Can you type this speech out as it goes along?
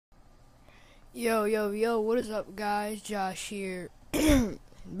Yo, yo, yo, what is up, guys? Josh here.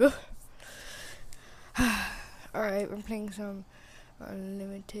 Alright, we're playing some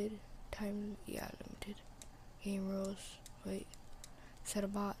unlimited time. Yeah, limited game rules. Wait, set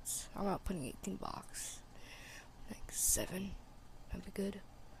of bots. I'm not putting 18 box. Like 7. That'd be good.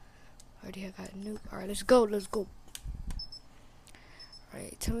 Already, I got a nuke. Alright, let's go, let's go.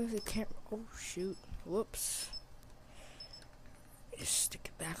 Alright, tell me if the camera. Oh, shoot. Whoops. Just stick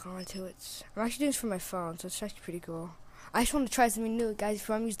it back onto it. I'm actually doing this for my phone, so it's actually pretty cool. I just want to try something new, guys. If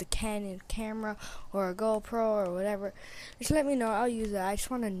you want to use the Canon camera or a GoPro or whatever, just let me know. I'll use that. I just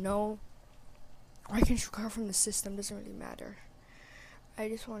want to know. Or I can record from the system. Doesn't really matter. I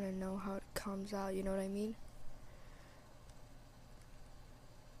just want to know how it comes out. You know what I mean?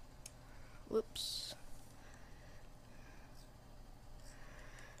 Whoops.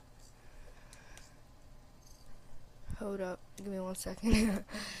 Hold up. Give me 1 second.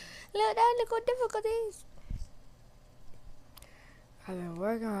 Look difficulties. I've been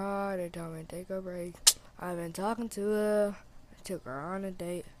working hard. They told me to take a break. I've been talking to her. I took her on a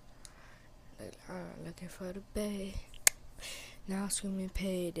date. Looking for the bay. Now screaming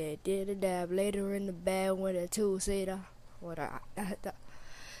payday. Did a dab later in the bed with a two-seater.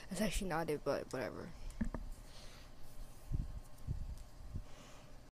 That's actually not it, but whatever.